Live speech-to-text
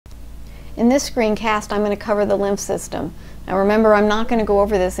In this screencast, I'm going to cover the lymph system. Now remember, I'm not going to go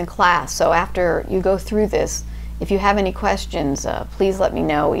over this in class, so after you go through this, if you have any questions, please let me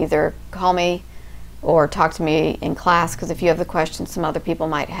know. Either call me or talk to me in class, because if you have the question, some other people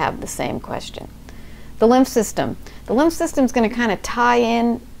might have the same question. The lymph system. The lymph system is going to kind of tie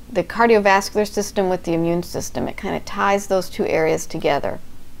in the cardiovascular system with the immune system. It kind of ties those two areas together.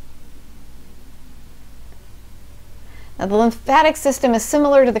 Now, the lymphatic system is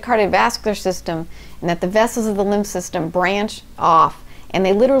similar to the cardiovascular system in that the vessels of the lymph system branch off, and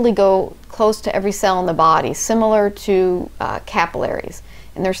they literally go close to every cell in the body, similar to capillaries.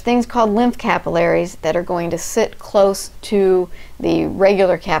 And there's things called lymph capillaries that are going to sit close to the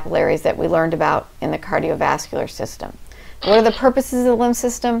regular capillaries that we learned about in the cardiovascular system. What are the purposes of the lymph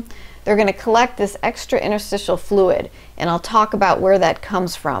system? They're going to collect this extra interstitial fluid, and I'll talk about where that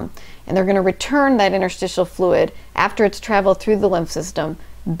comes from. And they're going to return that interstitial fluid after it's traveled through the lymph system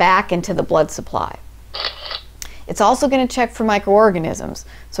back into the blood supply. It's also going to check for microorganisms.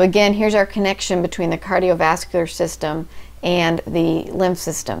 So again, here's our connection between the cardiovascular system and the lymph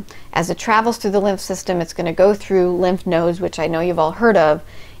system. As it travels through the lymph system, it's going to go through lymph nodes, which I know you've all heard of,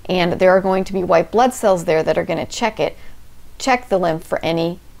 and there are going to be white blood cells there that are going to check the lymph for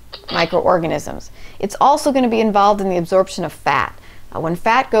any microorganisms. It's also going to be involved in the absorption of fat. When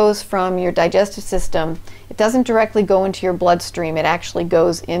fat goes from your digestive system, it doesn't directly go into your bloodstream, it actually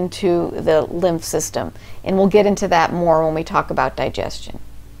goes into the lymph system. And we'll get into that more when we talk about digestion.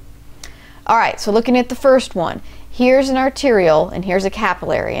 Alright, so looking at the first one, here's an arteriole and here's a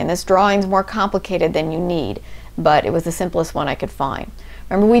capillary, and this drawing's more complicated than you need, but it was the simplest one I could find.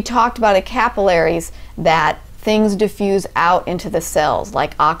 Remember, we talked about the capillaries that things diffuse out into the cells,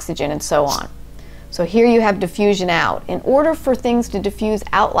 like oxygen and so on. So here you have diffusion out. In order for things to diffuse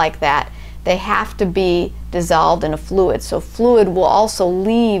out like that, they have to be dissolved in a fluid. So fluid will also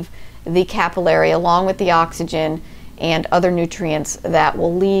leave the capillary along with the oxygen and other nutrients that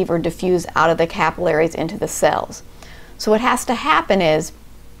will leave or diffuse out of the capillaries into the cells. So what has to happen is,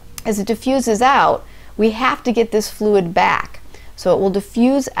 as it diffuses out, we have to get this fluid back. So it will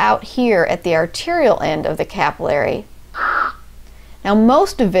diffuse out here at the arterial end of the capillary. Now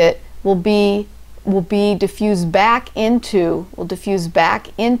most of it will diffuse back into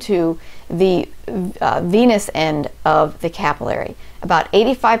the venous end of the capillary, about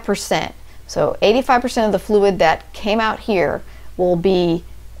 85%. So 85% of the fluid that came out here will be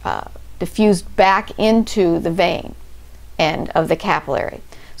diffused back into the vein end of the capillary.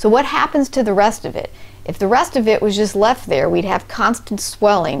 So what happens to the rest of it? If the rest of it was just left there, we'd have constant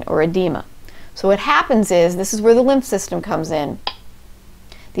swelling or edema. So what happens is, this is where the lymph system comes in.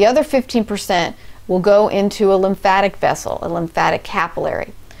 The other 15% will go into a lymphatic vessel, a lymphatic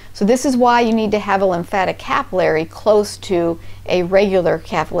capillary. So this is why you need to have a lymphatic capillary close to a regular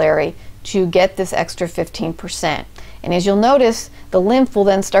capillary to get this extra 15%. And as you'll notice, the lymph will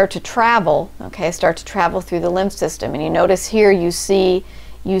then start to travel, through the lymph system. And you notice here you see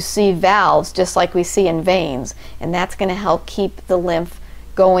valves just like we see in veins, and that's going to help keep the lymph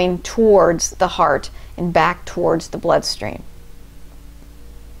going towards the heart and back towards the bloodstream.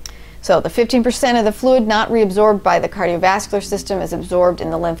 So the 15% of the fluid not reabsorbed by the cardiovascular system is absorbed in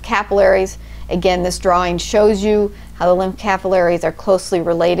the lymph capillaries. Again, this drawing shows you how the lymph capillaries are closely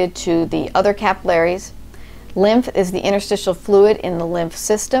related to the other capillaries. Lymph is the interstitial fluid in the lymph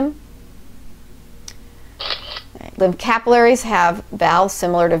system. Lymph capillaries have valves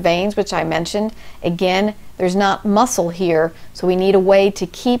similar to veins, which I mentioned. Again, there's not muscle here, so we need a way to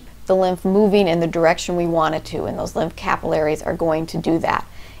keep the lymph moving in the direction we want it to, and those lymph capillaries are going to do that.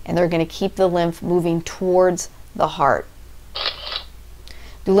 And they're going to keep the lymph moving towards the heart.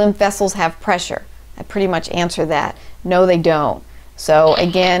 Do lymph vessels have pressure? I pretty much answered that. No, they don't. So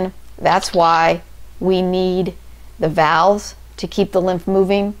again, that's why we need the valves to keep the lymph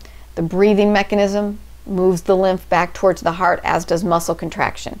moving. The breathing mechanism moves the lymph back towards the heart, as does muscle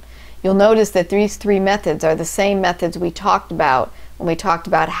contraction. You'll notice that these three methods are the same methods we talked about when we talked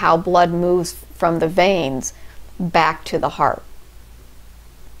about how blood moves from the veins back to the heart.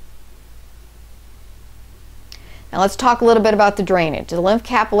 Now let's talk a little bit about the drainage. The lymph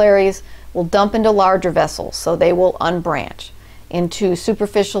capillaries will dump into larger vessels, so they will unbranch into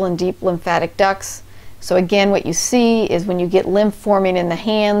superficial and deep lymphatic ducts. So again, what you see is when you get lymph forming in the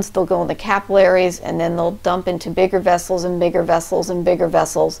hands, they'll go in the capillaries, and then they'll dump into bigger vessels and bigger vessels and bigger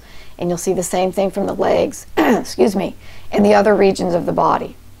vessels. And you'll see the same thing from the legs, excuse me, and the other regions of the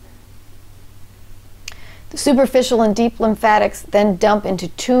body. The superficial and deep lymphatics then dump into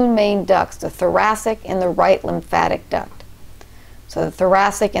two main ducts, the thoracic and the right lymphatic duct. So the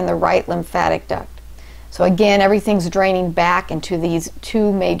thoracic and the right lymphatic duct. So again, everything's draining back into these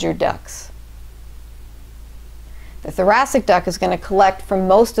two major ducts. The thoracic duct is going to collect from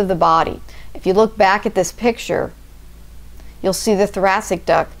most of the body. If you look back at this picture, you'll see the thoracic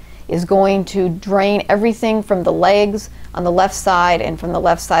duct is going to drain everything from the legs on the left side and from the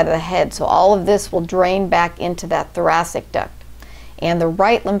left side of the head. So all of this will drain back into that thoracic duct. And the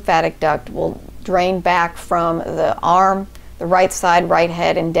right lymphatic duct will drain back from the arm, the right side, right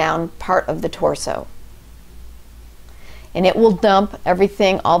head, and down part of the torso. And it will dump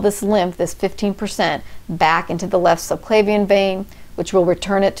everything, all this lymph, this 15%, back into the left subclavian vein, which will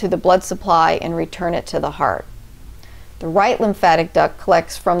return it to the blood supply and return it to the heart. The right lymphatic duct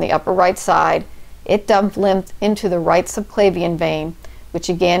collects from the upper right side. It dumps lymph into the right subclavian vein, which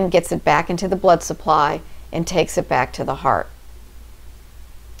again gets it back into the blood supply and takes it back to the heart.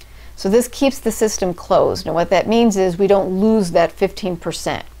 So this keeps the system closed. And what that means is we don't lose that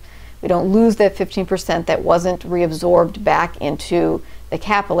 15%. We don't lose that 15% that wasn't reabsorbed back into the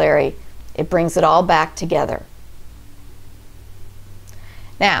capillary. It brings it all back together.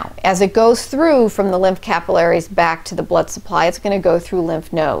 Now, as it goes through from the lymph capillaries back to the blood supply, it's going to go through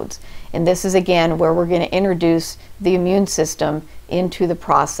lymph nodes. And this is again where we're going to introduce the immune system into the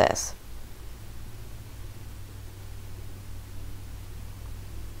process.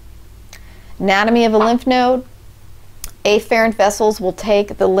 Anatomy of a lymph node. Afferent vessels will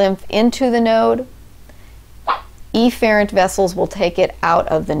take the lymph into the node. Efferent vessels will take it out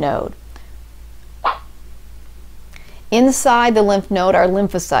of the node. Inside the lymph node are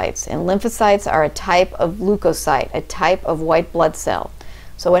lymphocytes, and lymphocytes are a type of leukocyte, a type of white blood cell.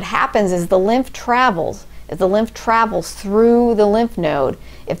 So what happens is the lymph travels. As the lymph travels through the lymph node,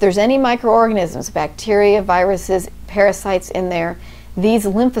 if there's any microorganisms, bacteria, viruses, parasites in there, these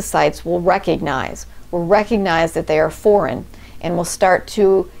lymphocytes will recognize that they are foreign and will start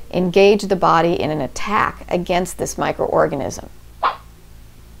to engage the body in an attack against this microorganism.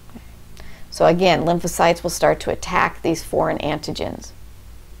 So again, lymphocytes will start to attack these foreign antigens.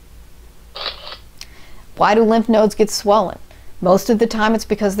 Why do lymph nodes get swollen? Most of the time it's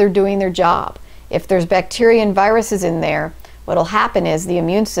because they're doing their job. If there's bacteria and viruses in there, what will happen is the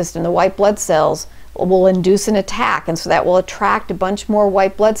immune system, the white blood cells, will induce an attack, and so that will attract a bunch more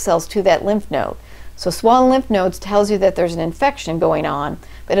white blood cells to that lymph node. So swollen lymph nodes tells you that there's an infection going on,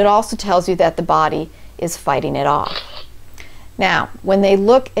 but it also tells you that the body is fighting it off. Now, when they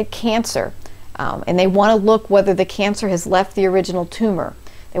look at cancer, and they want to look whether the cancer has left the original tumor,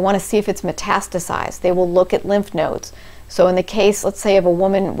 they want to see if it's metastasized, they will look at lymph nodes. So in the case, let's say, of a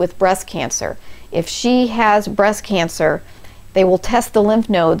woman with breast cancer, if she has breast cancer, they will test the lymph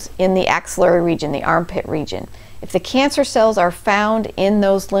nodes in the axillary region, the armpit region. If the cancer cells are found in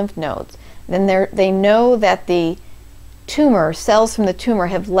those lymph nodes, then they know that the tumor, cells from the tumor,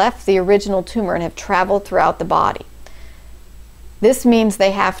 have left the original tumor and have traveled throughout the body. This means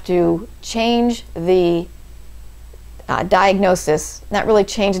they have to change the diagnosis, not really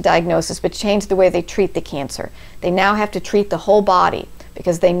change the diagnosis, but change the way they treat the cancer. They now have to treat the whole body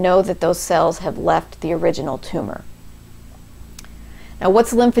because they know that those cells have left the original tumor. Now,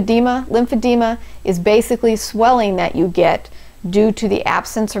 what's lymphedema? Lymphedema is basically swelling that you get due to the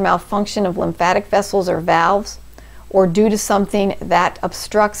absence or malfunction of lymphatic vessels or valves, or due to something that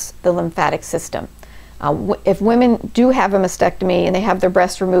obstructs the lymphatic system. If women do have a mastectomy and they have their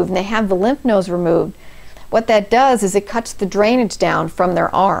breast removed and they have the lymph nodes removed, what that does is it cuts the drainage down from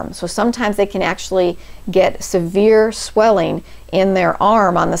their arm. So sometimes they can actually get severe swelling in their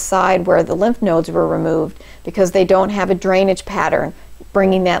arm on the side where the lymph nodes were removed because they don't have a drainage pattern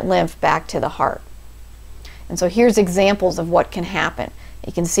bringing that lymph back to the heart. And so here's examples of what can happen.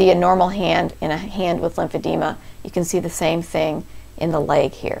 You can see a normal hand in a hand with lymphedema. You can see the same thing in the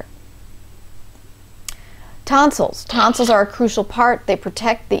leg here. Tonsils. Tonsils are a crucial part. They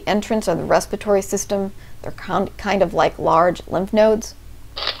protect the entrance of the respiratory system. They're kind of like large lymph nodes.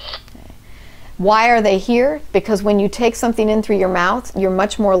 Why are they here? Because when you take something in through your mouth, you're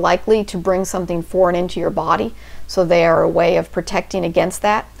much more likely to bring something foreign into your body. So they are a way of protecting against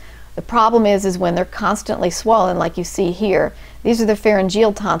that. The problem is when they're constantly swollen, like you see here. These are the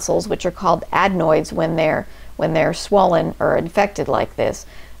pharyngeal tonsils, which are called adenoids when they're swollen or infected like this.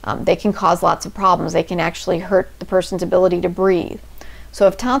 They can cause lots of problems. They can actually hurt the person's ability to breathe. So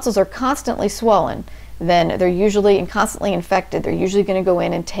if tonsils are constantly swollen, then they're usually, and constantly infected, they're usually going to go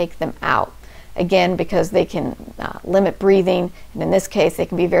in and take them out. Again, because they can limit breathing, and in this case, they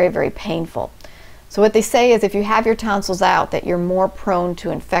can be very, very painful. So what they say is if you have your tonsils out, that you're more prone to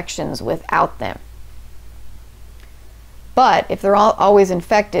infections without them. But if they're always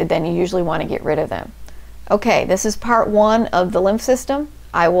infected, then you usually want to get rid of them. Okay, this is part one of the lymph system.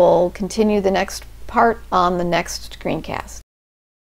 I will continue the next part on the next screencast.